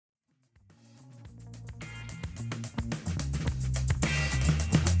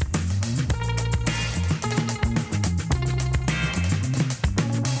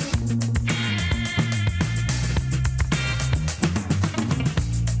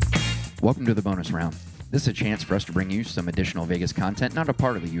Welcome to the bonus round. This is a chance for us to bring you some additional Vegas content, not a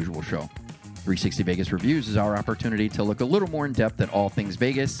part of the usual show. 360 Vegas Reviews is our opportunity to look a little more in depth at all things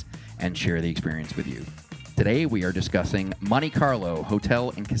Vegas and share the experience with you. Today we are discussing Monte Carlo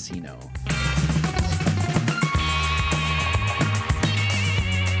Hotel and Casino.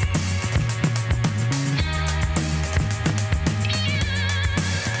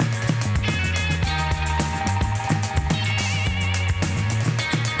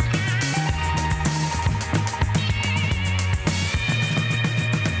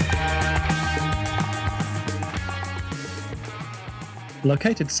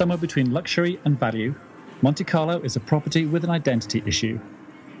 Located somewhere between luxury and value, Monte Carlo is a property with an identity issue.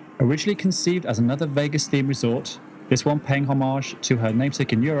 Originally conceived as another Vegas-themed resort, this one paying homage to her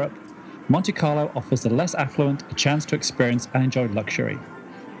namesake in Europe, Monte Carlo offers the less affluent a chance to experience and enjoy luxury.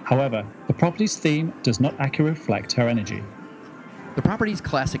 However, the property's theme does not accurately reflect her energy. The property's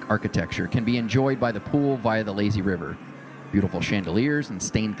classic architecture can be enjoyed by the pool via the lazy river. Beautiful chandeliers and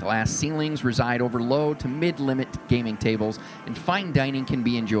stained glass ceilings reside over low to mid-limit gaming tables, and fine dining can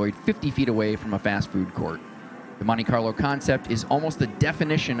be enjoyed 50 feet away from a fast food court. The Monte Carlo concept is almost the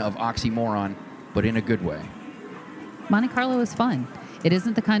definition of oxymoron, but in a good way. Monte Carlo is fun. It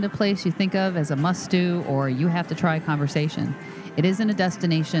isn't the kind of place you think of as a must-do or you have to try conversation. It isn't a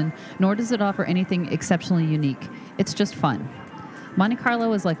destination, nor does it offer anything exceptionally unique. It's just fun. Monte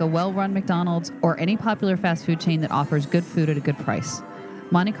Carlo is like a well-run McDonald's or any popular fast food chain that offers good food at a good price.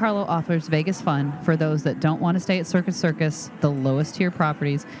 Monte Carlo offers Vegas fun for those that don't want to stay at Circus Circus, the lowest tier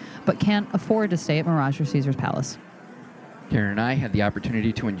properties, but can't afford to stay at Mirage or Caesar's Palace. Karen and I had the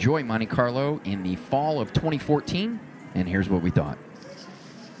opportunity to enjoy Monte Carlo in the fall of 2014, and here's what we thought.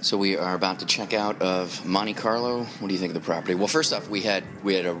 So we are about to check out of Monte Carlo. What do you think of the property? Well, first off, we had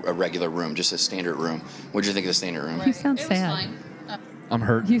a regular room, just a standard room. What did you think of the standard room? You sound sad. It was fine. I'm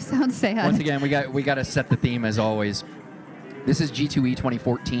hurt. You sound sad. Once again, we got to set the theme as always. This is G2E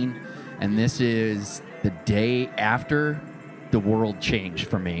 2014, and this is the day after the world changed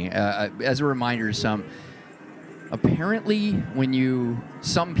for me. As a reminder, apparently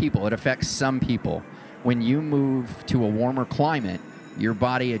it affects some people. When you move to a warmer climate, your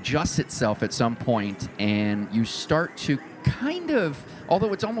body adjusts itself at some point, and you start to kind of,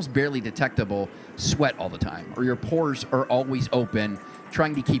 although it's almost barely detectable, sweat all the time, or your pores are always open,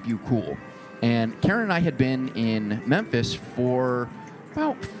 trying to keep you cool. And Karen and I had been in Memphis for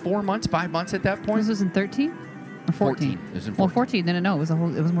about 4 months, 5 months at that point. This was in 13 or 14? It was in 14. Well, 14. Then no, it was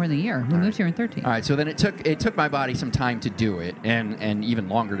more than a year. We moved here in 13. All right, so then it took my body some time to do it, and even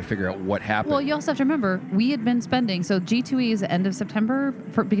longer to figure out what happened. Well, you also have to remember, we had been spending, so G2E is the end of September,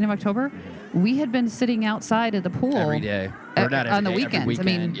 beginning of October. We had been sitting outside at the pool every day. Or not every on the day, weekends.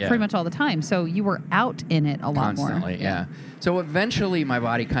 every weekend, pretty much all the time. So you were out in it a lot more. Constantly, yeah. So eventually my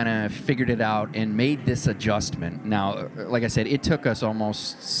body kind of figured it out and made this adjustment. Now, like I said, it took us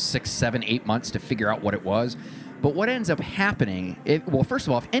almost 6, 7, 8 months to figure out what it was. But what ends up happening, first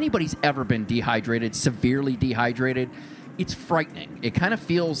of all, if anybody's ever been dehydrated, severely dehydrated, it's frightening. It kind of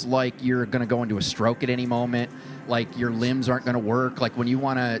feels like you're going to go into a stroke at any moment, like your limbs aren't going to work. Like when you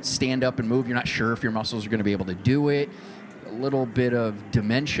want to stand up and move, you're not sure if your muscles are going to be able to do it. A little bit of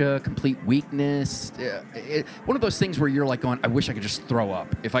dementia, complete weakness. One of those things where you're like going, I wish I could just throw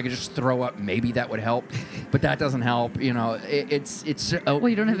up. If I could just throw up, maybe that would help. But that doesn't help. You know, it's. Well,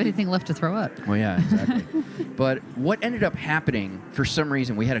 you don't have anything left to throw up. Well, yeah, exactly. But what ended up happening, for some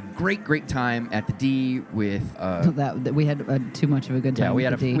reason, we had a great time at the D with. That we had too much of a good time.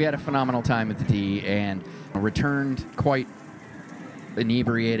 Yeah, we we had a phenomenal time at the D, and returned quite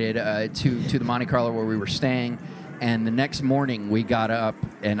inebriated to the Monte Carlo where we were staying. And the next morning we got up,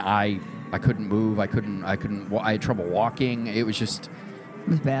 and I couldn't move. I had trouble walking. It was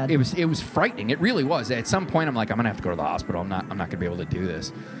bad. It was frightening. It really was. At some point, I'm like, I'm gonna have to go to the hospital. I'm not gonna be able to do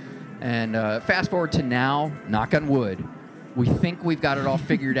this. And fast forward to now, knock on wood, we think we've got it all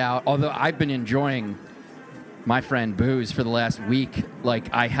figured out. Although I've been enjoying my friend booze for the last week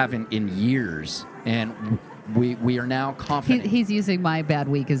like I haven't in years, and we are now confident. He's using my bad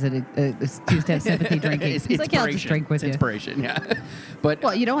week as an excuse to have sympathy drinking. He's like, yeah, I'll just drink with you. Inspiration, yeah. But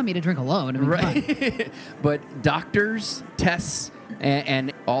well, you don't want me to drink alone. I mean, right. But doctors, tests,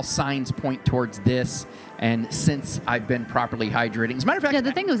 and all signs point towards this. And since I've been properly hydrating, as a matter of fact, yeah,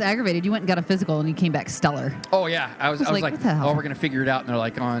 the thing that was aggravated, you went and got a physical, and you came back stellar. Oh yeah, I was like, what the hell? Oh, we're gonna figure it out, and they're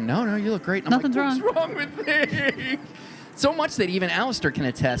like, oh no, you look great. And I'm Nothing's like, wrong. What's wrong with me? So much that even Alistair can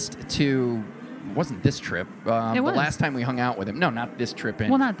attest to. Wasn't this trip? It was. The last time we hung out with him. No, not this trip.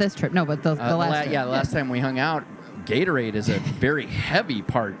 Well, not this trip. No, but the last trip. The last time we hung out, Gatorade is a very heavy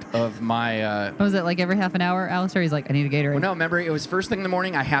part of my. What was it, like every half an hour, Alistair? He's like, I need a Gatorade. Well, no, remember, it was first thing in the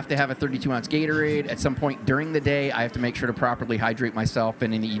morning. I have to have a 32-ounce Gatorade. At some point during the day, I have to make sure to properly hydrate myself,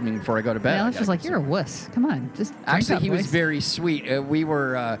 and in the evening before I go to bed. Yeah, Alistair's like, you're a wuss. Come on, just drink Actually, up, he was boys. very sweet. We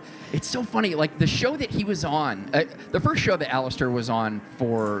were. It's so funny. Like the show that he was on, the first show that Alistair was on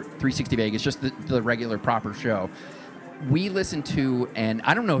for 360 Vegas, just the regular proper show. We listened to, and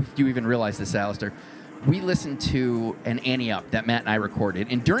I don't know if you even realize this, Alistair. We listened to an Ante Up that Matt and I recorded.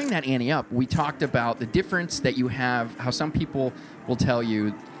 And during that Ante Up, we talked about the difference that you have, how some people will tell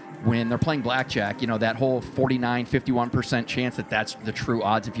you when they're playing blackjack, you know, that whole 49, 51% chance that that's the true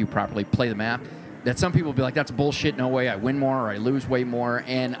odds if you properly play the map. That some people will be like, that's bullshit, no way, I win more or I lose way more.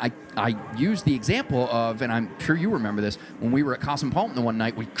 And I used the example of, and I'm sure you remember this, when we were at Cosmopolitan the one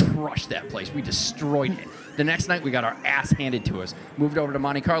night, we crushed that place. We destroyed it. The next night, we got our ass handed to us. Moved over to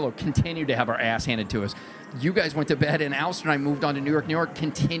Monte Carlo, continued to have our ass handed to us. You guys went to bed, and Alistair and I moved on to New York,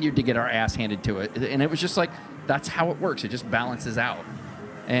 continued to get our ass handed to it. And it was just like, that's how it works. It just balances out.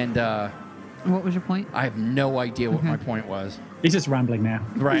 And What was your point? I have no idea what my point was. He's just rambling now.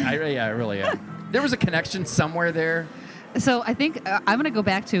 Right, I really am. There was a connection somewhere there. So I think I'm going to go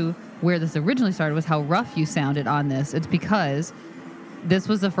back to where this originally started, was how rough you sounded on this. It's because this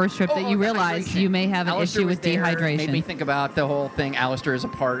was the first trip that you realized hydration. you may have an Alistair issue was with there, dehydration. Made me think about the whole thing. Alistair is a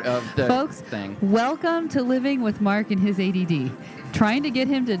part of the Folks, thing. welcome to living with Mark and his ADD. Trying to get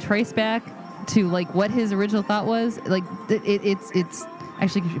him to trace back to like what his original thought was, like it's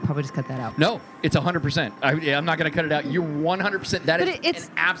actually, you should probably just cut that out. No, it's 100%. I'm not going to cut it out. You're 100%. That But is it's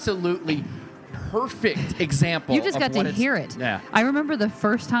an absolutely perfect example. You just of got what to it's- hear it. Yeah. I remember the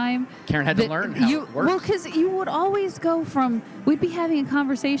first time Karen had to that learn how it works. Well, because you would always go from, we'd be having a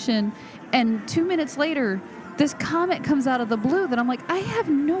conversation, and 2 minutes later, this comment comes out of the blue that I'm like, I have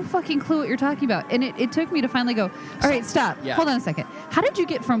no fucking clue what you're talking about. And it took me to finally go, all right, stop. Yeah. Hold on a second. How did you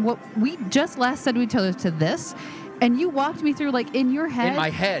get from what we just last said to each other to this? And you walked me through, like, in your head. In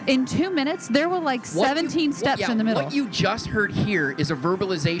my head. In 2 minutes, there were like 17 steps in the middle. What you just heard here is a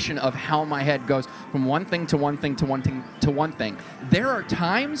verbalization of how my head goes from one thing to one thing to one thing to one thing. There are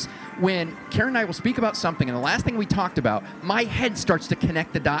times when Karen and I will speak about something, and the last thing we talked about, my head starts to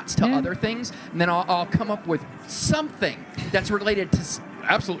connect the dots to other things, and then I'll come up with something that's related to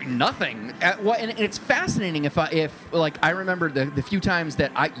absolutely nothing. And it's fascinating if I remember the few times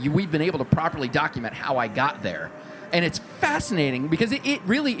that we've been able to properly document how I got there. And it's fascinating because it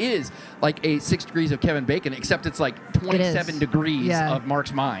really is like a 6 degrees of Kevin Bacon, except it's like 27 degrees of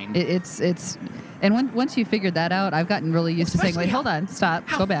Mark's mind. And once you figured that out, I've gotten really used to saying, like, hold on, stop,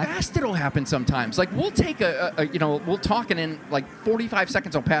 go back. How fast it'll happen sometimes. Like, we'll take we'll talk, and in like 45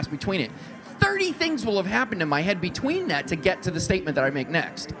 seconds will pass between it. 30 things will have happened in my head between that to get to the statement that I make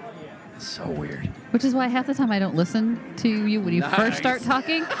next. It's so weird. Which is why half the time I don't listen to you when you first start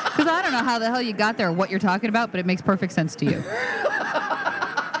talking, because I don't know how the hell you got there or what you're talking about, but it makes perfect sense to you.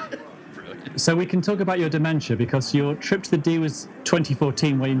 So we can talk about your dementia, because your trip to the D was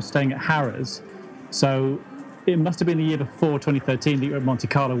 2014, where you were staying at Harrah's. So it must have been the year before 2013 that you were at Monte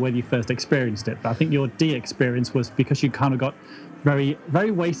Carlo when you first experienced it. But I think your D experience was because you kind of got very, very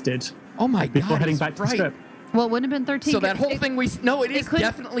wasted before heading back to the strip. Well, it wouldn't have been 13. So that whole thing it is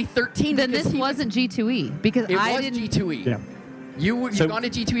definitely 13. Then this wasn't G2E because I didn't. It was G2E. Yeah. You've gone to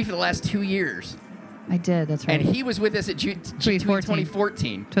G2E for the last 2 years. I did, that's right. And he was with us at G2E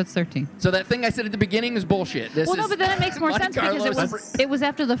 2014. So it's 13. So that thing I said at the beginning is bullshit. No, but then it makes more sense because it was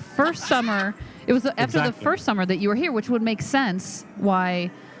after the first summer. It was after the first summer that you were here, which would make sense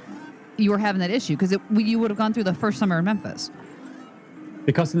why you were having that issue, because you would have gone through the first summer in Memphis.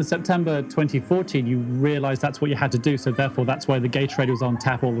 Because in the September 2014, you realized that's what you had to do. So therefore, that's why the Gatorade was on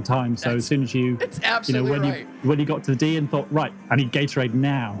tap all the time. So as soon as it's absolutely when you got to the D and thought, right, I need Gatorade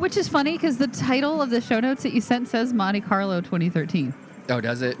now. Which is funny because the title of the show notes that you sent says Monte Carlo 2013. Oh,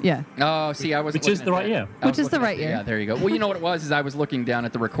 does it? Yeah. Oh, see, I was. Which is the right year. Which is the right year. Yeah, there you go. Well, you know what it was is I was looking down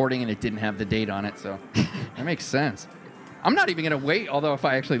at the recording and it didn't have the date on it, so that makes sense. I'm not even gonna wait. Although if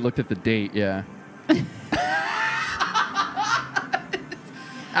I actually looked at the date, yeah.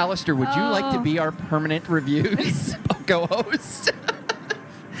 Alistair, would you like to be our permanent reviews co-host?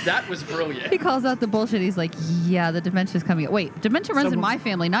 That was brilliant. He calls out the bullshit. He's like, yeah, the dementia's coming up. Wait, dementia runs in my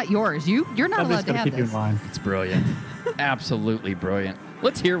family, not yours. You're not allowed to have keep you in this. line. It's brilliant. Absolutely brilliant.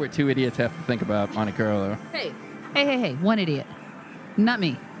 Let's hear what two idiots have to think about Monte Carlo. Hey, one idiot. Not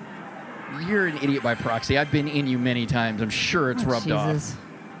me. You're an idiot by proxy. I've been in you many times. I'm sure it's rubbed Jesus. off.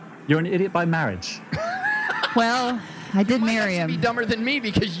 You're an idiot by marriage. Well, I did You might marry actually him. be dumber than me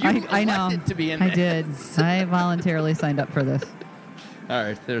because you I know. elected to be in I this. did. I voluntarily signed up for this. All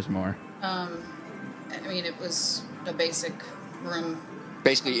right, there's more. I mean, it was a basic room.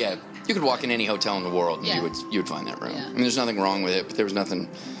 Basically, yeah. You could walk in any hotel in the world and Yeah. you would find that room. Yeah. I mean, there's nothing wrong with it, but there was nothing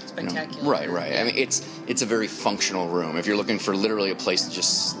Spectacular. Right. I mean, it's a very functional room. If you're looking for literally a place to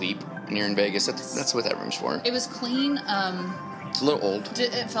just sleep and you're in Vegas, that's what that room's for. It was clean. It's a little old.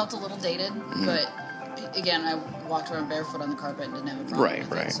 It felt a little dated, but again, I walked around barefoot on the carpet and didn't have a problem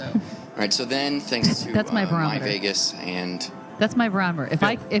with it. So. All right, so then thanks to That's my barometer. Vegas and... That's my barometer.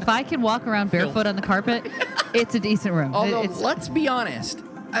 If I can walk around barefoot on the carpet, it's a decent room. Although, It's, let's be honest.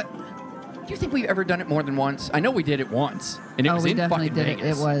 Do you think we've ever done it more than once? I know we did it once, and it was we in definitely fucking did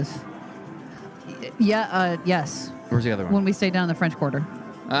Vegas. it. It was. Yeah. Yes. Where's the other one? When we stayed down in the French Quarter.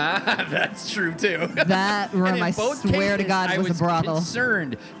 That's true too. That And room, in I both swear to cases, God, I was a brothel.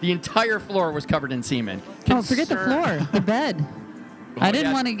 Concerned. The entire floor was covered in semen. Oh, forget the floor, the bed. I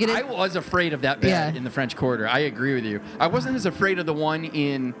didn't want to get it. I was afraid of that bed Yeah. in the French Quarter. I agree with you. I wasn't as afraid of the one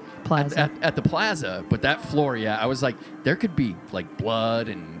in Plaza. at the Plaza, but that floor, yeah, I was like, there could be like blood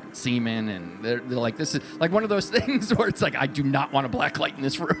and semen, and they're like, this is like one of those things where it's like, I do not want a black light in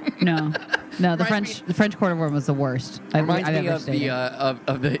this room. No, the Reminds French Quarter room was the worst I've Reminds me ever of stayed the in.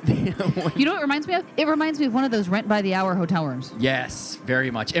 of the. You know what it reminds me of? It reminds me of one of those rent by the hour hotel rooms. Yes,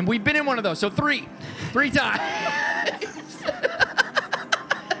 very much, and we've been in one of those. So three times.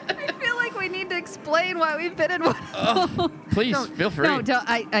 I feel like we need to explain why we've been in one. Please feel free. No,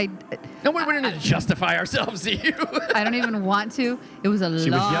 No, we're going to justify ourselves to you. I don't even want to. It was a She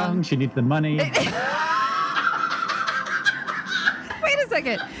was young. She needed the money. Wait a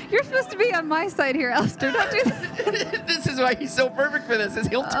second. You're supposed to be on my side here, Alistair. Don't do that. This is why he's so perfect for this. Is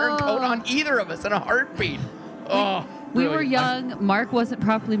he'll turn coat on either of us in a heartbeat. We were brilliant. young. Mark wasn't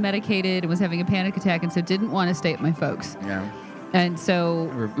properly medicated and was having a panic attack, and so didn't want to stay at my folks. Yeah, And so,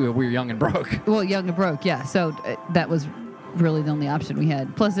 we were young and broke. well, young and broke, yeah. So that was really the only option we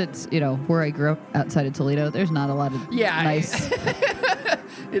had. Plus, it's where I grew up outside of Toledo. There's not a lot of nice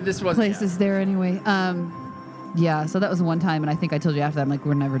This was places there anyway. Yeah, so that was one time, and I think I told you after that, I'm like,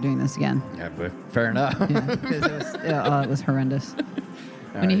 we're never doing this again. Yeah, but fair enough. Yeah, because it was horrendous.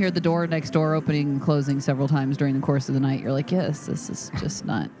 When you hear the door next door opening and closing several times during the course of the night, you're like, yes, this is just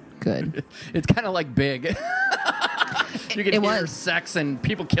not good. It's kind of like Big. You can It hear was. sex and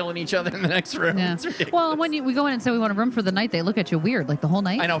people killing each other in the next room. Yeah. It's ridiculous. Well, when we go in and say we want a room for the night, they look at you weird, like the whole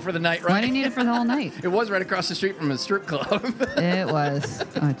night. I know, for the night, right? Why do you need it for the whole night? It was right across the street from a strip club. It was.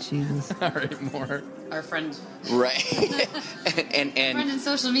 Oh, Jesus. All right, more. Our friend, Right. and friend in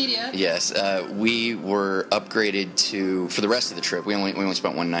social media. yes, we were upgraded for the rest of the trip. We only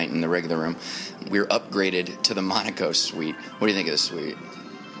spent one night in the regular room. We were upgraded to the Monaco suite. What do you think of the suite?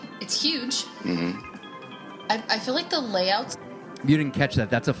 It's huge. Mm-hmm. I feel like the layouts. You didn't catch that.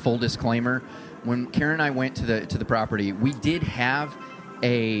 That's a full disclaimer. When Karen and I went to the property, we did have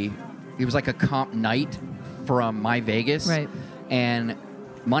it was like a comp night from My Vegas. Right. And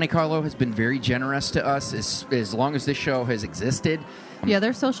Monte Carlo has been very generous to us as long as this show has existed. Yeah,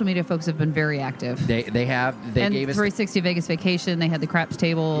 their social media folks have been very active. They and gave us 360 Vegas Vacation. They had the craps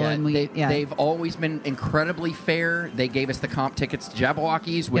table, and they've always been incredibly fair. They gave us the comp tickets to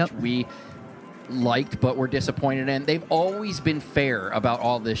Jabberwockies, which we liked but were disappointed in. They've always been fair about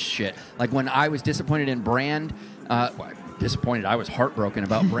all this shit. Like when I was disappointed in Brand, I was heartbroken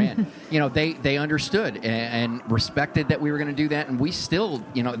about Brand. They understood and respected that we were going to do that, and we still,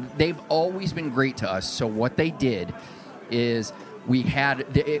 they've always been great to us. So what they did is we had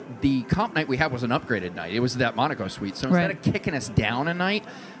the comp night we had was an upgraded night. It was that Monaco suite. So instead of kicking us down a night,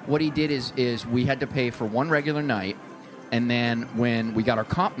 what he did is we had to pay for one regular night. And then when we got our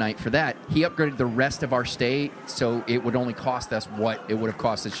comp night for that, he upgraded the rest of our stay, so it would only cost us what it would have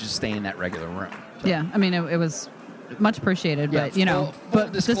cost us just stay in that regular room. So. Yeah, I mean, it was much appreciated, but, full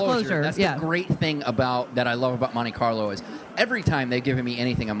disclosure. That's the great thing that I love about Monte Carlo is every time they've given me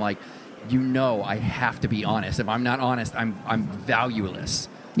anything, I'm like, I have to be honest. If I'm not honest, I'm valueless.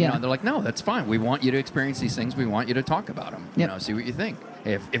 Yeah. And they're like, no, that's fine. We want you to experience these things. We want you to talk about them. See what you think.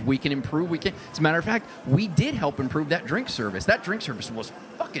 If we can improve, we can. As a matter of fact, we did help improve that drink service. That drink service was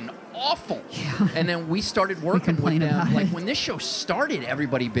fucking awful. Yeah. And then we started working with them. Like when this show started,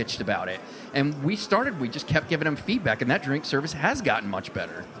 everybody bitched about it. And we just kept giving them feedback, and that drink service has gotten much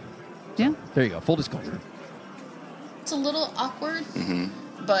better. Yeah. There you go. Full disclosure. It's a little awkward,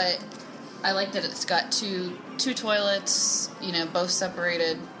 but I like that it's got two toilets, both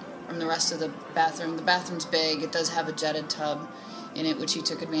separated from the rest of the bathroom. The bathroom's big. It does have a jetted tub in it, which he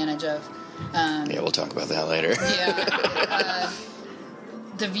took advantage of. We'll talk about that later. Yeah.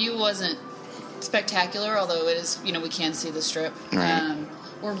 The view wasn't spectacular, although it is, we can see the strip. Right.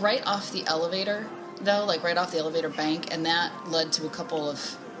 We're right off the elevator, though, like right off the elevator bank, and that led to a couple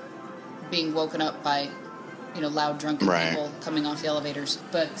of being woken up by loud drunken Right. people coming off the elevators.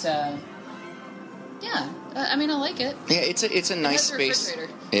 But yeah, I mean, I like it. Yeah, it's a nice has a space.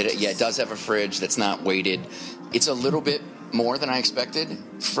 refrigerator. It does have a fridge that's not weighted. It's a little bit more than I expected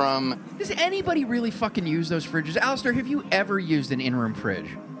from. Does anybody really fucking use those fridges? Alistair, have you ever used an in-room fridge?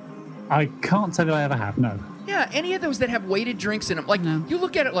 I can't say that I ever have, no. Yeah, any of those that have weighted drinks in them. Like, No. you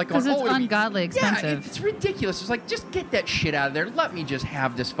look at it like... Because it's it'll be- ungodly expensive. Yeah, it's ridiculous. It's like, just get that shit out of there. Let me just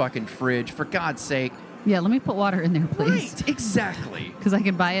have this fucking fridge, for God's sake. Yeah, let me put water in there, please. Right, exactly. Because I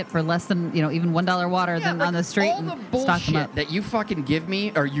can buy it for less than, even $1 water Yeah, than like, on the street all the and stock them bullshit up. that you fucking give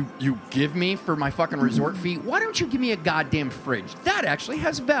me, or you give me for my fucking resort fee, why don't you give me a goddamn fridge? That actually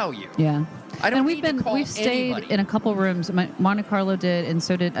has value. Yeah. I don't and need to call we've stayed anybody. in a couple rooms. Monte Carlo did, and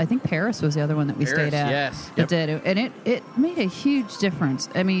so did, I think Paris was the other one that we Paris, stayed at. yes. It did. And it made a huge difference.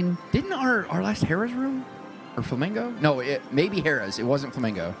 I mean, Didn't our last Harrah's room? Or Flamingo? No, maybe Harrah's. It wasn't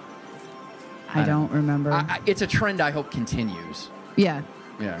Flamingo. I don't remember. It's a trend I hope continues. yeah.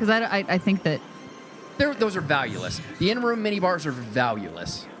 Yeah. Because I think that, Those are valueless. The in-room mini bars are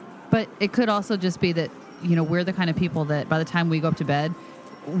valueless. but it could also just be that, we're the kind of people that by the time we go up to bed,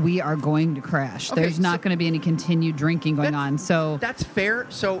 we are going to crash. Okay, There's not so- going to be any continued drinking going on. So, That's fair.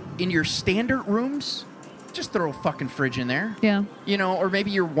 So in your standard rooms, just throw a fucking fridge in there. yeah. Or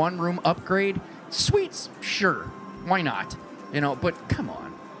maybe your one-room upgrade. Suites, sure. Why not? But come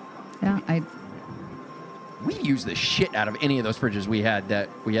on. Yeah. We use the shit out of any of those fridges we had that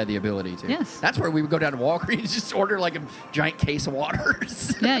we had the ability to. Yes. That's where we would go down to Walgreens and just order like a giant case of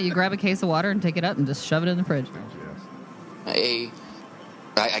waters. Yeah, you grab a case of water and take it up and just shove it in the fridge.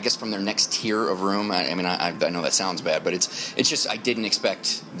 I guess from their next tier of room. I mean, I know that sounds bad, but it's just I didn't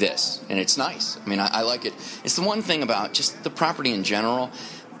expect this, and it's nice. I mean, I like it. It's the one thing about just the property in general.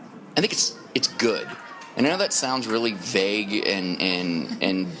 I think it's good. And I know that sounds really vague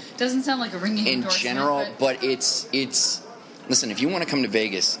and Doesn't sound like a ringing in endorsement, general, but it's listen, if you want to come to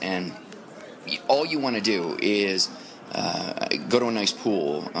Vegas and all you want to do is go to a nice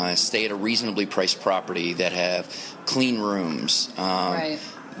pool, stay at a reasonably priced property that have clean rooms, Right.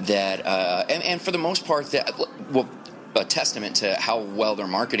 that and for the most part that a testament to how well their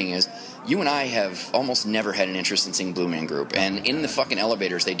marketing is. You and I have almost never had an interest in seeing Blue Man Group, and in the fucking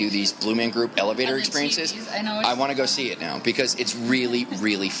elevators they do these Blue Man Group elevator And the experiences. TVs, I know I want to go see it now because it's really,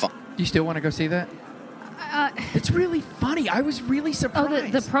 really fun. You still want to go see that? It's really funny. I was really Oh,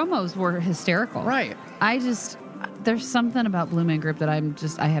 surprised. the promos were hysterical. Right. There's something about Blue Man Group that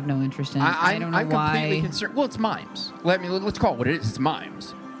I have no interest in. I don't know I'm why. completely concerned. Well, it's mimes. Let's call it what it is. It's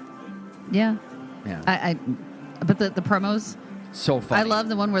mimes. Yeah. Yeah. But the promos, So funny. I love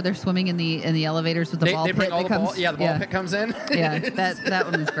the one where they're swimming in the elevators with the ball they bring pit all that the comes. ball. Yeah, the ball pit comes in. Yeah, that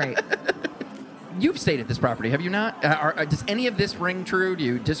one is great. You've stayed at this property, have you not? Does any of this ring true? Do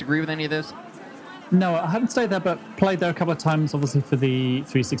you disagree with any of this? No, I haven't stayed there, but played there a couple of times, obviously for the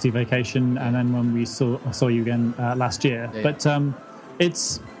 360 vacation, and then when we saw you again last year. Yeah. But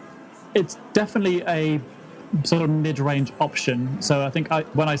it's definitely a sort of mid-range option. So I think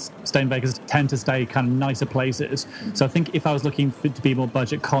when I stay in Vegas, I tend to stay kind of nicer places. So I think if I was looking to be more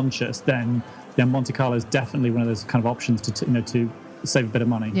budget conscious, then Monte Carlo is definitely one of those kind of options to save a bit of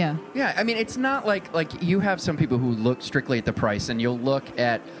money. Yeah. Yeah, I mean, it's not like you have some people who look strictly at the price, and you'll look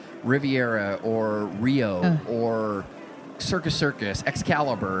at Riviera or Rio or Circus Circus,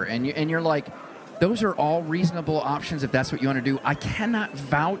 Excalibur, and you're like, those are all reasonable options if that's what you want to do. I cannot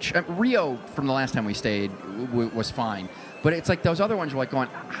vouch. Rio, from the last time we stayed, was fine. But it's like those other ones were like going,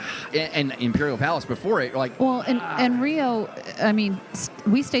 and Imperial Palace before it, like... Well, and Rio, I mean,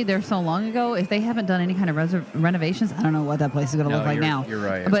 we stayed there so long ago. If they haven't done any kind of renovations, I don't know what that place is going to look like now. You're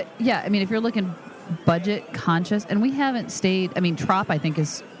right. But yeah, I mean, if you're looking budget conscious, and we haven't stayed, I mean, Trop, I think,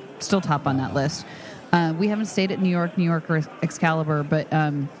 is still top on that list. We haven't stayed at New York or Excalibur, but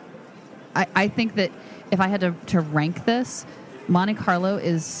I think that if I had to rank this, Monte Carlo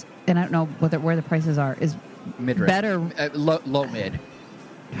is, and I don't know where the prices are, is Mid-range. better. Low mid.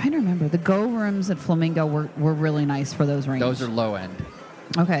 I'm trying to remember. The Go rooms at Flamingo were really nice for those range. Those are low end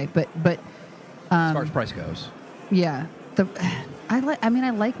Okay, but as far as price goes. yeah, I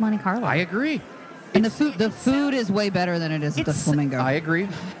like Monte Carlo. I agree. and the food is way better than it is at the Flamingo. I agree.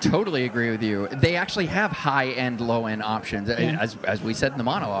 Totally agree with you. They actually have high-end, low-end options. Yeah. As we said in the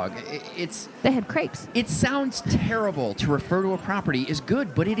monologue, They had crepes. it sounds terrible to refer to a property as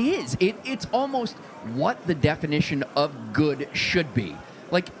good, but it is. It's almost what the definition of good should be.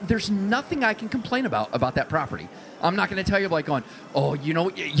 Like, there's nothing I can complain about that property. I'm not going to tell you, like, oh, you're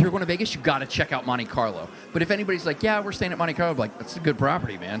going to Vegas, you got to check out Monte Carlo. But if anybody's like, yeah, we're staying at Monte Carlo, I'm like, that's a good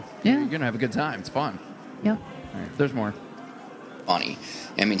property, man. Yeah. You're going to have a good time. It's fun. Yeah. All right, there's more. funny.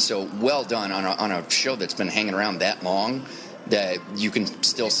 I mean, so well done on a show that's been hanging around that long, that you can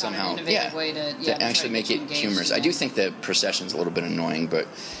still It's kind of somehow an innovative way to try actually to make get it you engaged humorous. I in do it. think the procession's a little bit annoying, but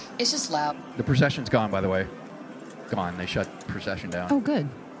It's just loud. The procession's gone, by the way. Gone. They shut procession down. Oh, good.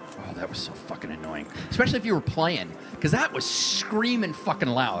 Oh, that was so fucking annoying. Especially if you were playing, because that was screaming fucking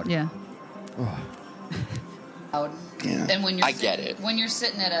loud. Yeah. Loud. Yeah. And when you're I get it. when you're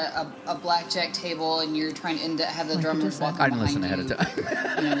sitting at a blackjack table and you're trying to have the Like you drummers just said. walking I didn't behind listen you,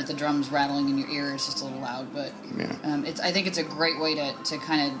 ahead of time. with the drums rattling in your ear, it's just a little loud. But Yeah. I think it's a great way to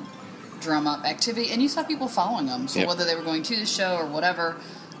kind of drum up activity, and you saw people following them. So Yep. whether they were going to the show or whatever,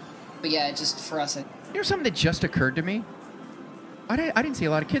 but yeah, just for us, You know something that just occurred to me? I didn't see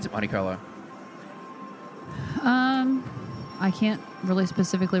a lot of kids at Monte Carlo. I can't really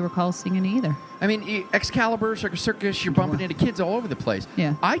specifically recall seeing any either. I mean, Excalibur, Circus Circus, you're bumping into kids all over the place.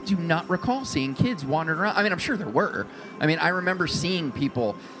 Yeah. I do not recall seeing kids wandering around. I mean, I'm sure there were. I mean, I remember seeing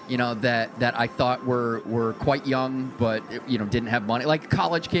people, that I thought were quite young, but, didn't have money. Like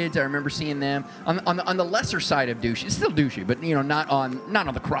college kids, I remember seeing them. On the lesser side of douchey. It's still douchey, but, not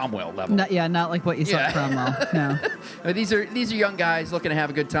on the Cromwell level. Not like what you saw at Cromwell. No. These are young guys looking to have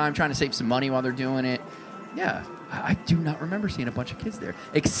a good time, trying to save some money while they're doing it. Yeah, I do not remember seeing a bunch of kids there.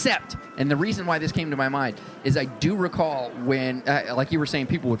 Except, and the reason why this came to my mind is I do recall when, like you were saying,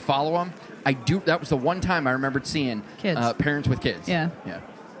 people would follow them. That was the one time I remembered seeing Kids. Parents with kids. Yeah. Yeah.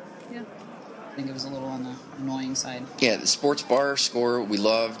 I think it was a little on the annoying side. Yeah, the sports bar score we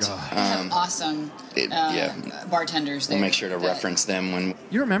loved. They have awesome bartenders there. We'll make sure to that- reference them when.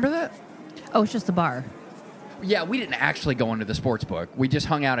 You remember that? Oh, it's just a bar. Yeah, we didn't actually go into the sports book. We just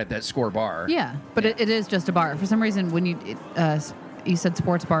hung out at that score bar. Yeah, but It is just a bar. For some reason, when you said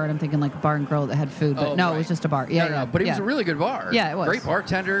sports bar, and I'm thinking like a bar and grill that had food, but Oh, no, right. it was just a bar. Yeah, No, but it was a really good bar. Yeah, it was. Great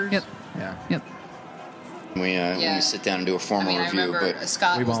bartenders. Yep. Yeah. Yep. when we sit down and do a formal I review. remember But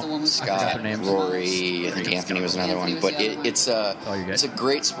Scott We was won't. the one. I forgot Scott, their names. Rory, I think Anthony was another Anthony one. was But the other one. it's a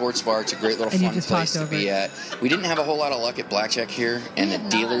great sports bar. It's a great little And you fun just place talked to over be it. at. We didn't have a whole lot of luck at blackjack here, and We the did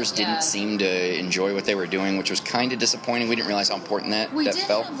dealers not, yeah. didn't seem to enjoy what they were doing, which was kind of disappointing. We didn't realize how important We that did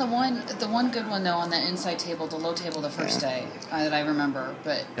felt. have the one good one though on that inside table, the low table, the first day that I remember.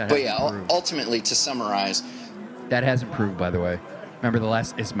 But That But has yeah, improved. ultimately, to summarize, That has improved, by the way. Remember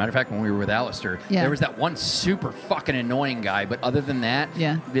as a matter of fact, when we were with Alistair, Yeah. there was that one super fucking annoying guy, but other than that,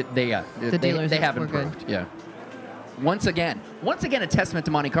 Yeah. they dealers have were good. improved. Yeah. Once again, a testament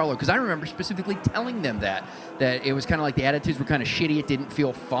to Monte Carlo, because I remember specifically telling them that it was kind of like the attitudes were kind of shitty. It didn't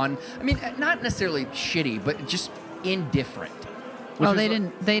feel fun. I mean, not necessarily shitty, but just indifferent. Which Oh,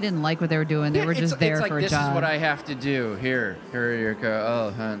 was they didn't like what they were doing. They Yeah, were just there it's like, for a this job. is what I have to do. Here you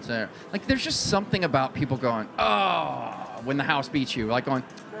go. Oh, it's there. Like, there's just something about people going, oh, when the house beats you. Like going,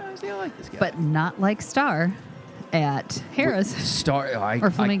 oh, see, I like this guy. But not like Star at Harris.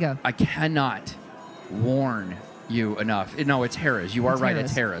 Or Flamingo. I cannot warn you enough. No, it's Harris. You are It's right. Harris.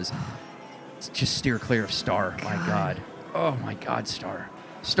 It's Harris. Just steer clear of Star. My God. Oh, my God, Star.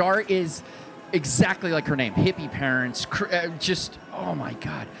 Star is exactly like her name. Hippie parents. Just, oh, my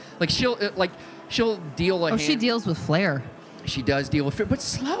God. Like, she'll deal a Oh, hand. she deals with flair. She does deal with fear, but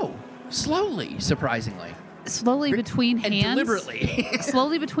slowly, surprisingly. Slowly between And hands. deliberately.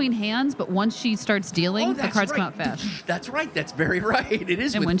 Slowly beteen hands, but once she starts dealing, the cards come out fast. That's right. That's very right. It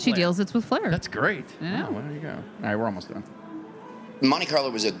is. And with when she flair. deals, it's with flair. That's great. Yeah. Oh, well, there you go. All right, we're almost done. Monte Carlo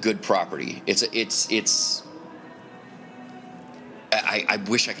was a good property. I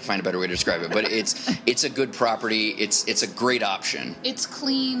wish I could find a better way to describe it, but it's a good property. It's a great option. it's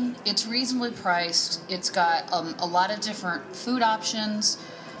clean. It's reasonably priced. It's got a lot of different food options.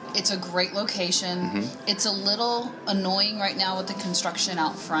 It's a great location. Mm-hmm. It's a little annoying right now with the construction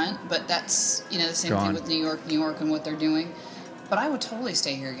out front, but that's the same Gone. thing with New York, and what they're doing. But I would totally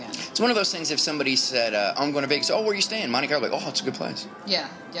stay here again. It's one of those things. If somebody said, "I'm going to Vegas," "Oh, where are you staying?" Monte Carlo, like, "Oh, it's a good place." Yeah.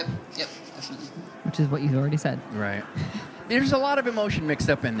 Yep. Definitely. Which is what you already said. Right. There's a lot of emotion mixed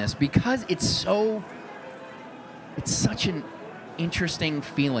up in this because it's such an interesting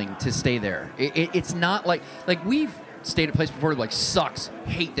feeling to stay there. It's not like we've stayed at a place before, like, sucks,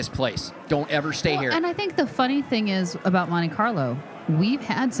 hate this place, don't ever stay here. And I think the funny thing is about Monte Carlo, we've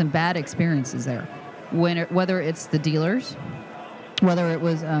had some bad experiences there. Whether it's the dealers, whether it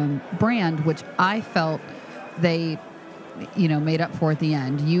was brand, which I felt they, made up for at the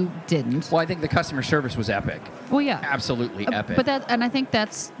end. You didn't. Well, I think the customer service was epic. Well, yeah. Absolutely epic. But I think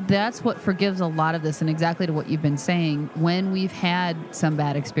that's what forgives a lot of this, and exactly to what you've been saying. When we've had some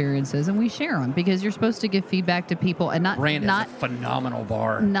bad experiences, and we share them because you're supposed to give feedback to people, and Brand not is a phenomenal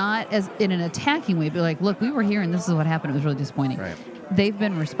bar. not as in an attacking way, but like, look, we were here, and this is what happened. It was really disappointing. Right. they've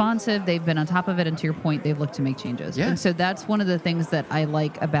been responsive. They've been on top of it. And to your point, they've looked to make changes. Yeah. And so that's one of the things that I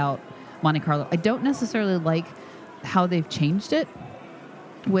like about Monte Carlo. I don't necessarily like how they've changed it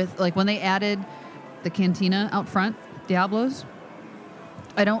with, like, when they added the cantina out front, Diablo's.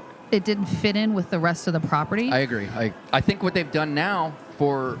 It didn't fit in with the rest of the property. I agree. I think what they've done now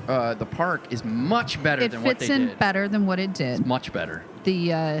for the park is much better than what they did. It fits in better than what it did. It's much better.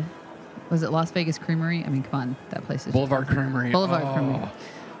 The, was it Las Vegas Creamery? I mean, come on, that place is... Boulevard Creamery. Boulevard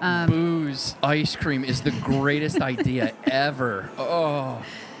Creamery. Booze ice cream is the greatest idea ever. Oh.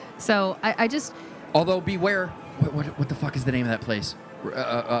 So I just... Although, beware. What the fuck is the name of that place?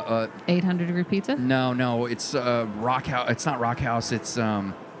 800 Degree Pizza? No. It's Rock House. It's not Rock House. It's...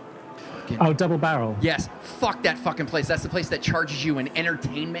 Double Barrel. Yes, fuck that fucking place. That's the place that charges you an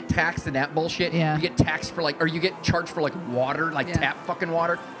entertainment tax and that bullshit. Yeah. You get taxed for or you get charged for water, tap fucking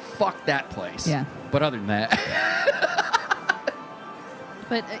water. Fuck that place. Yeah. But other than that,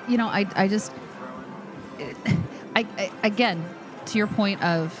 but I just, again, to your point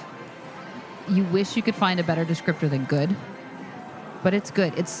of, you wish you could find a better descriptor than good, but it's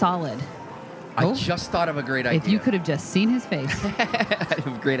good. It's solid. I just thought of a great idea. If you could have just seen his face. I have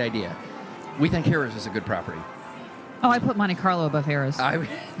a great idea. We think Harrah's is a good property. Oh, I put Monte Carlo above Harrah's.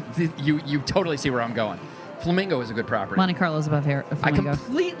 You totally see where I'm going. Flamingo is a good property. Monte Carlo's above Flamingo. I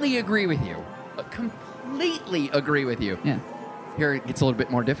completely agree with you. Yeah. Here it gets a little bit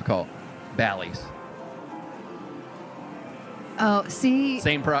more difficult. Bally's. Oh, see.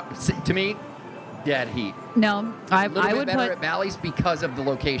 To me, dead heat. No, I better would put at Bally's because of the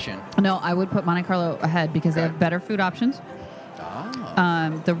location. No, I would put Monte Carlo ahead because they have better food options.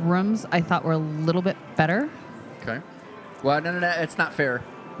 Oh. The rooms I thought were a little bit better. Okay. Well, no, it's not fair.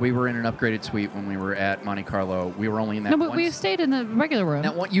 We were in an upgraded suite when we were at Monte Carlo. We were only in that. No, but we stayed in the regular room.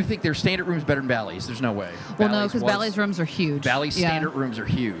 That one, you think their standard room's better than Bally's? There's no way. Well, no, because Bally's rooms are huge. Bally's standard rooms are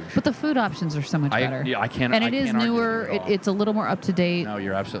huge. But the food options are so much better. I can't. And it is newer. It's a little more up to date. No,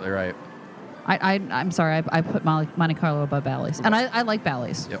 you're absolutely right. I'm sorry. I put Monte Carlo above Bally's, and I like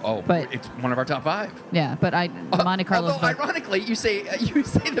Bally's. Yeah, but it's one of our top 5. Yeah, but Monte Carlo. Although ironically, you say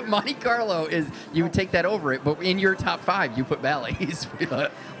that Monte Carlo is, you would take that over it, but in your top 5, you put Bally's.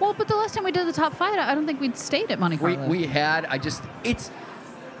 Well, but the last time we did the top 5, I don't think we'd stayed at Monte Carlo. We had. It's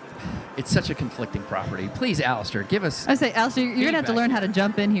such a conflicting property. Please, Alistair, give us. I say, Alistair, you're gonna have to learn how to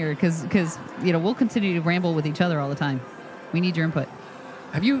jump in here because we'll continue to ramble with each other all the time. We need your input.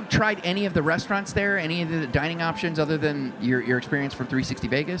 Have you tried any of the restaurants there? Any of the dining options other than your experience from 360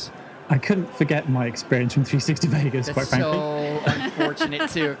 Vegas? I couldn't forget my experience from 360 Vegas, quite frankly. So unfortunate,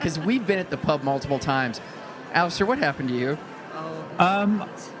 too, because we've been at the pub multiple times. Alistair, what happened to you?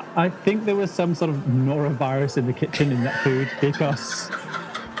 I think there was some sort of norovirus in the kitchen in that food because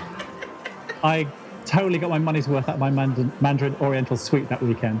I totally got my money's worth out of my Mandarin Oriental suite that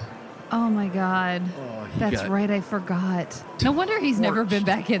weekend. Oh, my God. That's right, I forgot. No wonder he's never been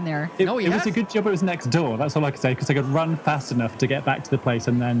back in there. It was a good job it was next door, that's all I could say, because I could run fast enough to get back to the place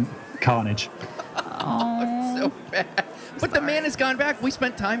and then carnage. Oh, so bad. But the man has gone back. We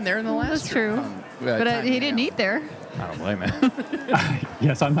spent time there in the last That's true. but he didn't eat there. I don't blame him.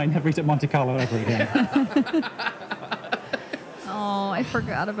 Yes, I may never eat at Monte Carlo ever again. Oh, I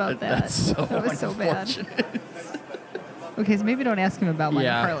forgot about that. That's so that was so bad. unfortunate. Okay, so maybe don't ask him about Monte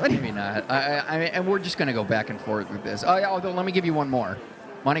Carlo. Maybe not. I mean, and we're just going to go back and forth with this. Although, let me give you one more.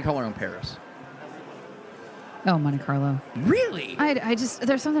 Monte Carlo in Paris. Oh, Monte Carlo. Really? I just,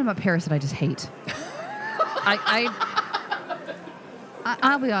 there's something about Paris that I just hate.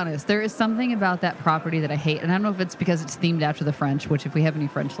 I'll be honest. There is something about that property that I hate, and I don't know if it's because it's themed after the French. Which, if we have any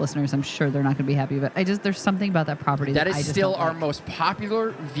French listeners, I'm sure they're not going to be happy. But there's something about that property that I just still don't our like. most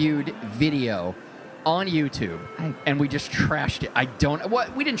popular viewed video on YouTube, and we just trashed it.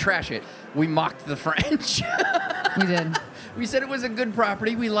 We didn't trash it. We mocked the French. We did. We said it was a good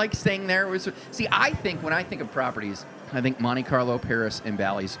property. We liked staying there. I think when I think of properties, I think Monte Carlo, Paris, and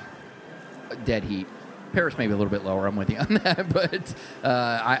Bally's, dead heat. Paris maybe a little bit lower. I'm with you on that,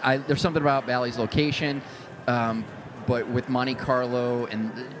 but there's something about Bally's location. But with Monte Carlo,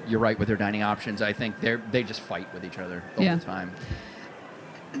 and you're right with their dining options, I think they just fight with each other all the time.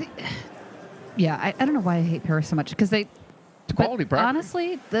 Yeah, I don't know why I hate Paris so much because it's quality property.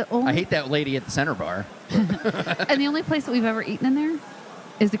 Honestly, I hate that lady at the center bar. And the only place that we've ever eaten in there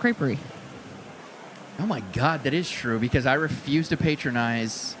is the creperie. Oh my God, that is true because I refuse to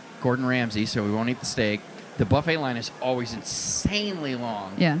patronize Gordon Ramsay, so we won't eat the steak. The buffet line is always insanely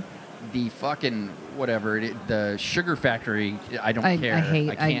long. Yeah. The fucking whatever, the sugar factory, I don't care. I hate.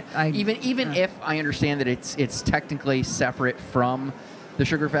 I can't. Even if I understand that it's technically separate from the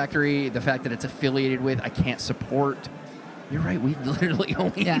sugar factory, the fact that it's affiliated with, I can't support You're right. We've literally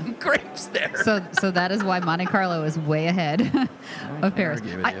only Yeah. eaten grapes there. So that is why Monte Carlo is way ahead of Paris.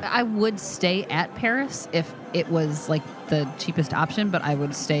 argue with you. I would stay at Paris if it was like the cheapest option, but I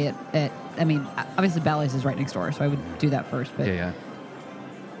would stay at I mean, obviously Ballet's is right next door, so I would do that first. But yeah.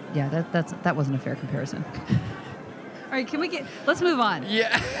 that wasn't a fair comparison. All right, let's move on.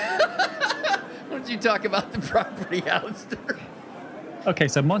 Yeah. Why don't you talk about the property, Alistair? Okay,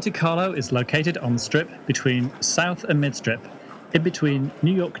 so Monte Carlo is located on the strip between South and Mid Strip, in between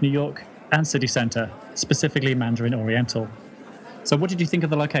New York, and City Center, specifically Mandarin Oriental. So what did you think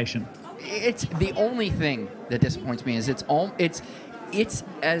of the location? It's the only thing that disappoints me is it's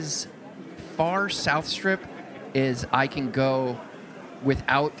as far South Strip as I can go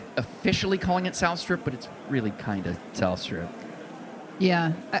without officially calling it South Strip, but it's really kind of South Strip.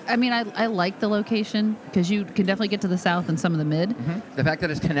 Yeah, I mean, I like the location because you can definitely get to the south and some of the mid. Mm-hmm. The fact that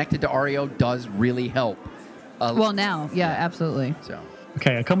it's connected to REO does really help. Well, now, yeah, absolutely. So.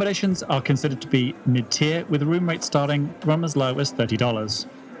 Okay, accommodations are considered to be mid-tier with room rates starting from as low as $30.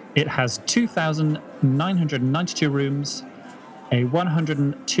 It has 2,992 rooms, a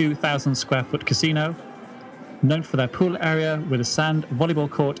 102,000 square foot casino, known for their pool area with a sand volleyball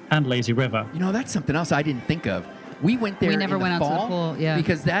court and lazy river. You know, that's something else I didn't think of. We went there. We never in the went out to the fall pool, yeah.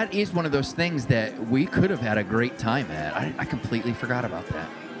 because that is one of those things that we could have had a great time at. I completely forgot about that.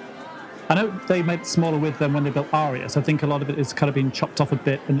 I know they made it smaller with them when they built Aria, so I think a lot of it is kind of been chopped off a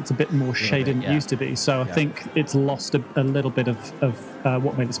bit and it's a bit more shaded than it used to be. So I think it's lost a little bit of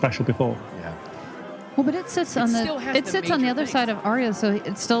what made it special before. Yeah. Well, but it sits on still has the the other major side of Aria, so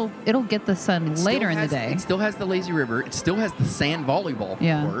it'll get the sun later in the day. It still has the lazy river. It still has the sand volleyball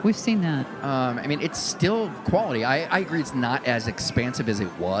court. We've seen that. I mean, it's still quality. I agree it's not as expansive as it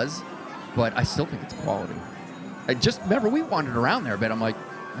was, but I still think it's quality. I just remember we wandered around there a bit. I'm like,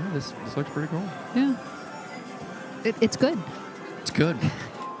 oh, this looks pretty cool. Yeah. It's good. It's good.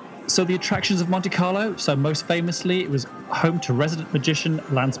 So the attractions of Monte Carlo, so most famously, it was home to resident magician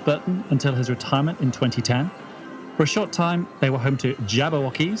Lance Burton until his retirement in 2010. For a short time, they were home to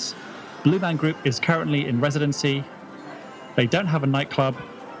Jabberwockies. Blue Man Group is currently in residency. They don't have a nightclub,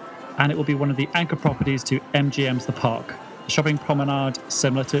 and it will be one of the anchor properties to MGM's The Park, a shopping promenade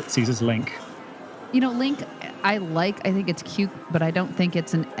similar to Caesar's Link. You know, Link, I think it's cute, but I don't think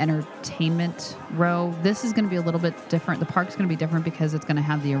it's an entertainment row. This is going to be a little bit different. The park's going to be different because it's going to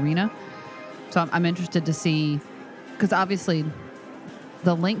have the arena. So I'm interested to see, because obviously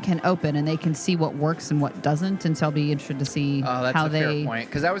the Link can open and they can see what works and what doesn't. And so I'll be interested to see That's how a fair point.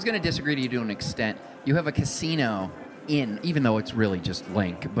 Because I was going to disagree to you to an extent. You have a casino even though it's really just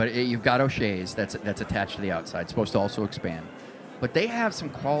Link, but you've got O'Shea's that's attached to the outside. It's supposed to also expand. But they have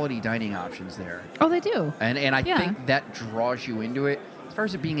some quality dining options there. Oh, they do. And I think that draws you into it. As far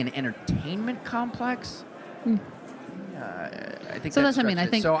as it being an entertainment complex, I think so. That's what I mean. I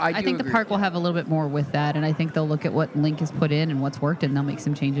think the park will that. have a little bit more with that, and I think they'll look at what Link has put in and what's worked, and they'll make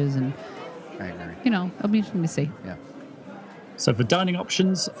some changes. And I agree. It'll be interesting to see. Yeah. So for dining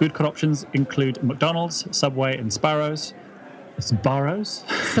options, food court options include McDonald's, Subway, and Sbarro's. Sbarro's?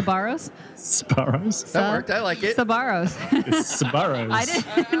 Sbarro's? Sbarro's? That worked. I like it. Sbarro's. It's Sbarro's. I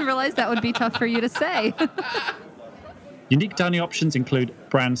didn't realize that would be tough for you to say. Unique dining options include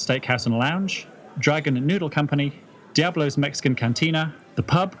Brand Steakhouse and Lounge, Dragon Noodle Company, Diablo's Mexican Cantina, The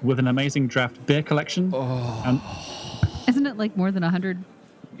Pub with an amazing draft beer collection. And Isn't it like more than 100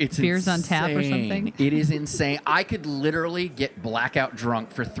 beers insane. on tap or something? It is insane. I could literally get blackout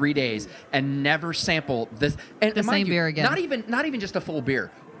drunk for 3 days and never sample this. And The mind same you, beer again. Not even just a full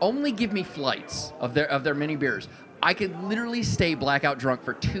beer. Only give me flights of their mini beers. I could literally stay blackout drunk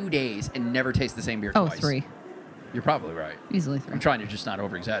for 2 days and never taste the same beer twice. 3. You're probably right. Easily 3. I'm trying to just not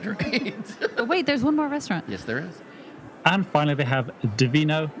over-exaggerate. But wait, there's one more restaurant. Yes, there is. And finally, they have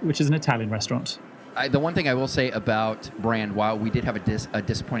Divino, which is an Italian restaurant. The one thing I will say about Brand, while we did have a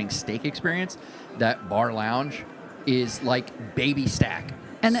disappointing steak experience, that bar lounge is like baby stack.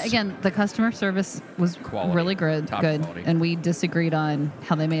 And again, the customer service was Quality. really good, Top quality. and we disagreed on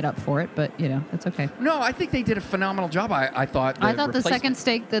how they made up for it, but it's okay. No, I think they did a phenomenal job. I thought. I thought the second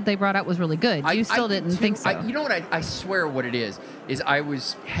steak that they brought out was really good. You still didn't think so. You know what? I swear what it is I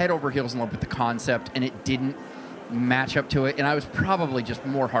was head over heels in love with the concept, and it didn't match up to it, and I was probably just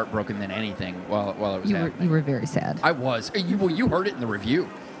more heartbroken than anything while it was happening. You were very sad. I was. You heard it in the review.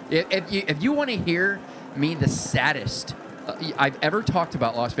 If you want to hear me the saddest I've ever talked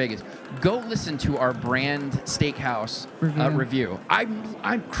about Las Vegas, go listen to our Brand Steakhouse review.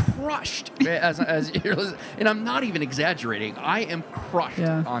 I'm crushed as you're listening, and I'm not even exaggerating. I am crushed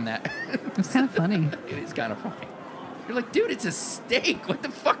on that. It's kind of funny. It is kind of funny. You're like, dude, it's a steak. What the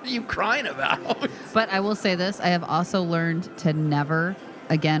fuck are you crying about? But I will say this: I have also learned to never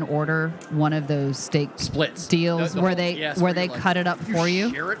again order one of those steak Splits deals The where whole- they yes, where you're they cut it up for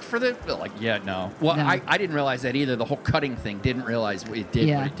you. Share it for the like, yeah, no. Well, No. I didn't realize that either. The whole cutting thing didn't realize it did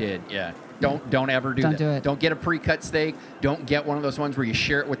Yeah. what it did. Yeah. Don't ever do Don't that. do it. Don't get a pre-cut steak. Don't get one of those ones where you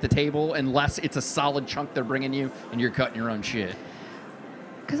share it with the table unless it's a solid chunk they're bringing you and you're cutting your own shit.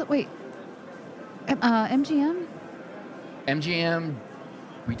 Because wait, MGM? MGM,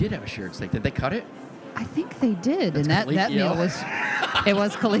 we did have a shared steak. Did they cut it? I think they did, That's and that Colicchio. meal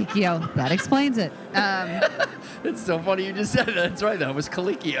was Colicchio. That explains it. It's so funny you just said that. That's right. That was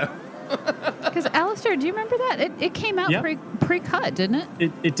Colicchio. Because Alistair, do you remember that? It came out Yeah. pre-cut, didn't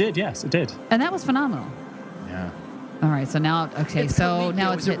it? It did, yes, it did. And that was phenomenal. Yeah. All right, so now It's so Colicchio.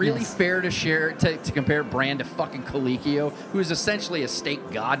 now it's Is it hit really miss. fair to share to compare brand to fucking Colicchio, who is essentially a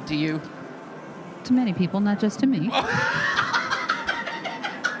steak god to you? To many people, not just to me.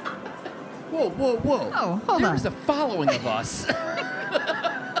 Whoa, whoa, whoa! Oh, hold There's on. a following of us.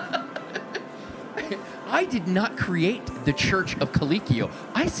 I did not create the Church of Colicchio.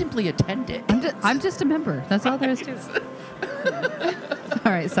 I simply attend it. I'm just a member. That's all there is to it.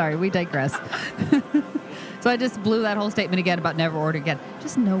 All right, sorry, we digress. So I just blew that whole statement again about never order again.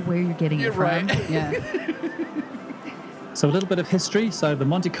 Just know where you're getting You're it from. right. Yeah. So a little bit of history. So the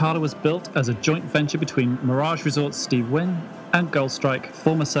Monte Carlo was built as a joint venture between Mirage Resorts' Steve Wynn and Goldstrike,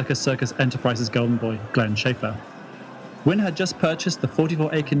 former Circus Circus Enterprises golden boy Glenn Schaefer. Wynn had just purchased the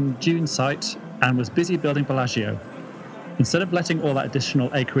 44-acre Dune site and was busy building Bellagio. Instead of letting all that additional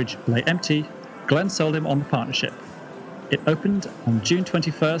acreage lay empty, Glenn sold him on the partnership. It opened on June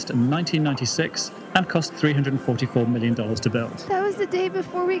 21st, 1996, and cost $344 million to build. That was the day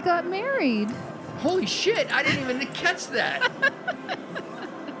before we got married. Holy shit! I didn't even catch that.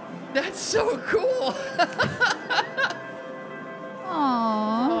 That's so cool. Aww.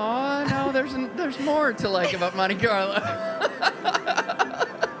 Oh no, there's more to like about Monte Carlo.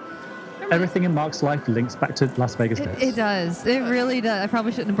 Everything in Mark's life links back to Las Vegas days. It does. It really does. I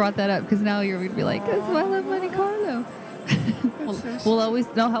probably shouldn't have brought that up because now you're going to be like, that's why I love Monte Carlo. We'll always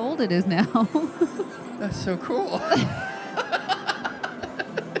know how old it is now. That's so cool.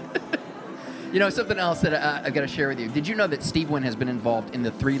 You know, something else that I've got to share with you. Did you know that Steve Wynn has been involved in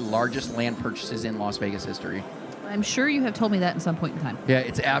the 3 largest land purchases in Las Vegas history? I'm sure you have told me that in some point in time. Yeah,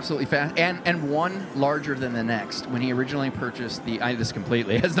 it's absolutely fast. And one larger than the next. When he originally purchased this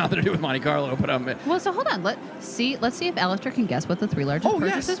completely has nothing to do with Monte Carlo, but Well, so hold on. Let's see if Alistair can guess what the 3 largest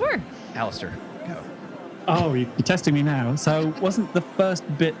purchases were. Alistair, go. Oh, you're testing me now. So wasn't the first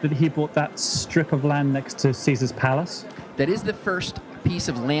bit that he bought that strip of land next to Caesar's Palace? That is the first piece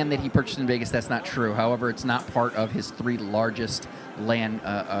of land that he purchased in Vegas. That's not true. However, it's not part of his 3 largest land.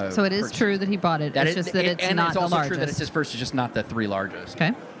 So it is purchase. true that he bought it. It's just that it's and not it's the also largest. true that it's his first. It's just not the 3 largest.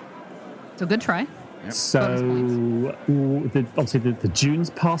 Okay. So good try. Yep. So obviously the Dunes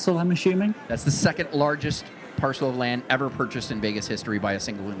parcel, I'm assuming. That's the 2nd largest parcel of land ever purchased in Vegas history by a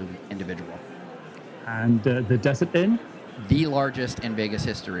single individual. And the Desert Inn. The largest in Vegas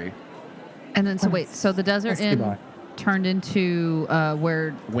history. And then, so wait, so the Desert That's Inn Dubai. turned into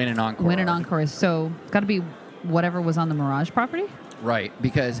where Win and Encore. Win and Encore is. So got to be whatever was on the Mirage property? Right,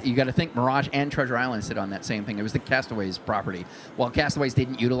 because you got to think Mirage and Treasure Island sit on that same thing. It was the Castaways property. While Castaways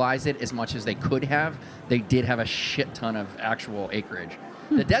didn't utilize it as much as they could have, they did have a shit ton of actual acreage.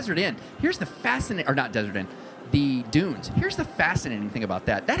 The Desert Inn, here's the fascinating, or not Desert Inn, the Dunes. Here's the fascinating thing about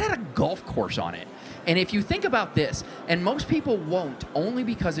that. That had a golf course on it. And if you think about this, and most people won't, only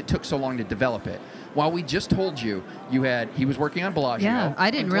because it took so long to develop it. While we just told you, he was working on Bellagio. Yeah,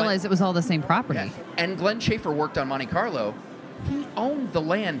 I didn't and Glenn- realize it was all the same property. Yeah. And Glenn Schaefer worked on Monte Carlo. He owned the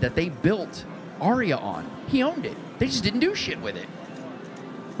land that they built Aria on. He owned it. They just didn't do shit with it.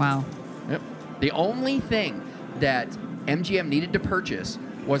 Wow. Yep. The only thing that MGM needed to purchase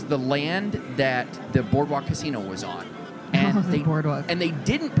was the land that the Boardwalk Casino was on. And Oh, the Boardwalk. And they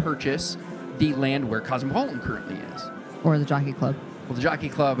didn't purchase the land where Cosmopolitan currently is. Or the Jockey Club. Well, the Jockey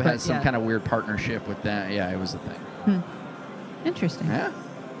Club But, has some yeah. kind of weird partnership with that. Yeah, it was the thing. Interesting. Yeah.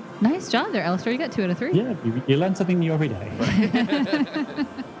 Nice job there, Alistair. You got 2 out of 3. Yeah, you learn something new every day.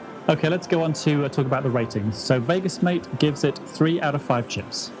 Okay, let's go on to talk about the ratings. So Vegas Mate gives it 3 out of 5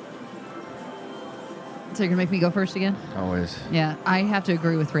 chips. So you're going to make me go first again? Always. Yeah, I have to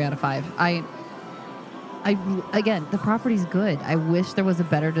agree with 3 out of 5. Again, the property's good. I wish there was a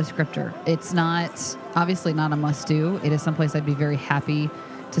better descriptor. It's obviously not a must-do. It is someplace I'd be very happy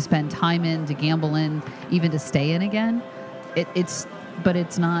to spend time in, to gamble in, even to stay in again. But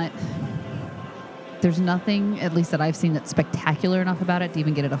it's not. There's nothing, at least that I've seen, that's spectacular enough about it to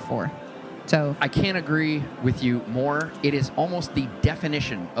even get it a 4. So I can't agree with you more. It is almost the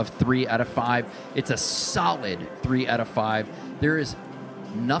definition of 3 out of 5. It's a solid 3 out of 5. There is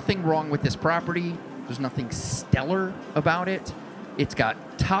nothing wrong with this property. There's nothing stellar about it. It's got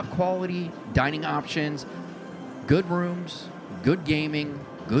top quality dining options, good rooms, good gaming,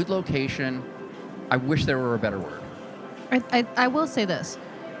 good location. I wish there were a better word. I will say this.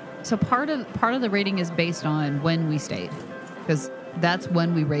 So part of the rating is based on when we stayed, because that's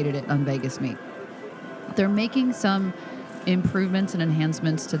when we rated it on Vegas Meet. They're making some improvements and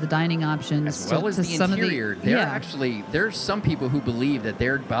enhancements to the dining options, as well as to the some interior. Of the, There's some people who believe that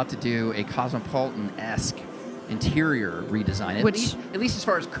they're about to do a Cosmopolitan-esque interior redesign, at least as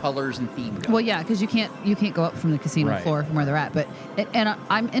far as colors and theme go. Well, yeah, because you can't go up from the casino floor from where they're at. But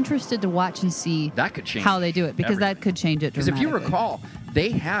I'm interested to watch and see that could change how they do it, because everything. that could change it dramatically. Because if you recall, they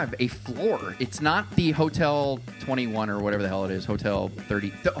have a floor. It's not the Hotel 21 or whatever the hell it is, Hotel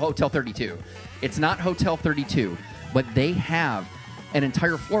 32. It's not Hotel 32, but they have an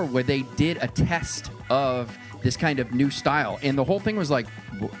entire floor where they did a test of this kind of new style, and the whole thing was like,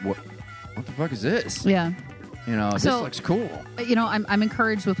 what the fuck is this? Yeah. This looks cool. I'm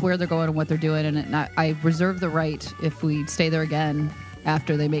encouraged with where they're going and what they're doing, and I reserve the right, if we stay there again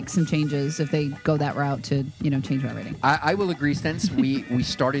after they make some changes, if they go that route, to change my rating. I will agree. Since we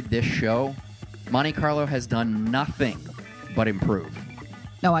started this show, Monte Carlo has done nothing but improve.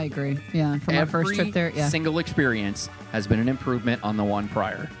 No, I agree. Yeah, from our first trip there, yeah. Single experience has been an improvement on the one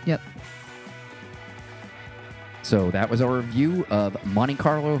prior. Yep. So that was our review of Monte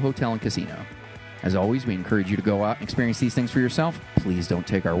Carlo Hotel and Casino. As always, we encourage you to go out and experience these things for yourself. Please don't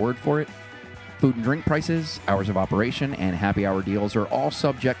take our word for it. Food and drink prices, hours of operation, and happy hour deals are all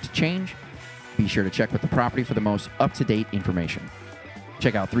subject to change. Be sure to check with the property for the most up-to-date information.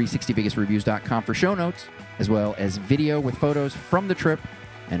 Check out 360vegasreviews.com for show notes, as well as video with photos from the trip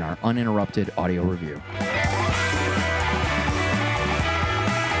and our uninterrupted audio review.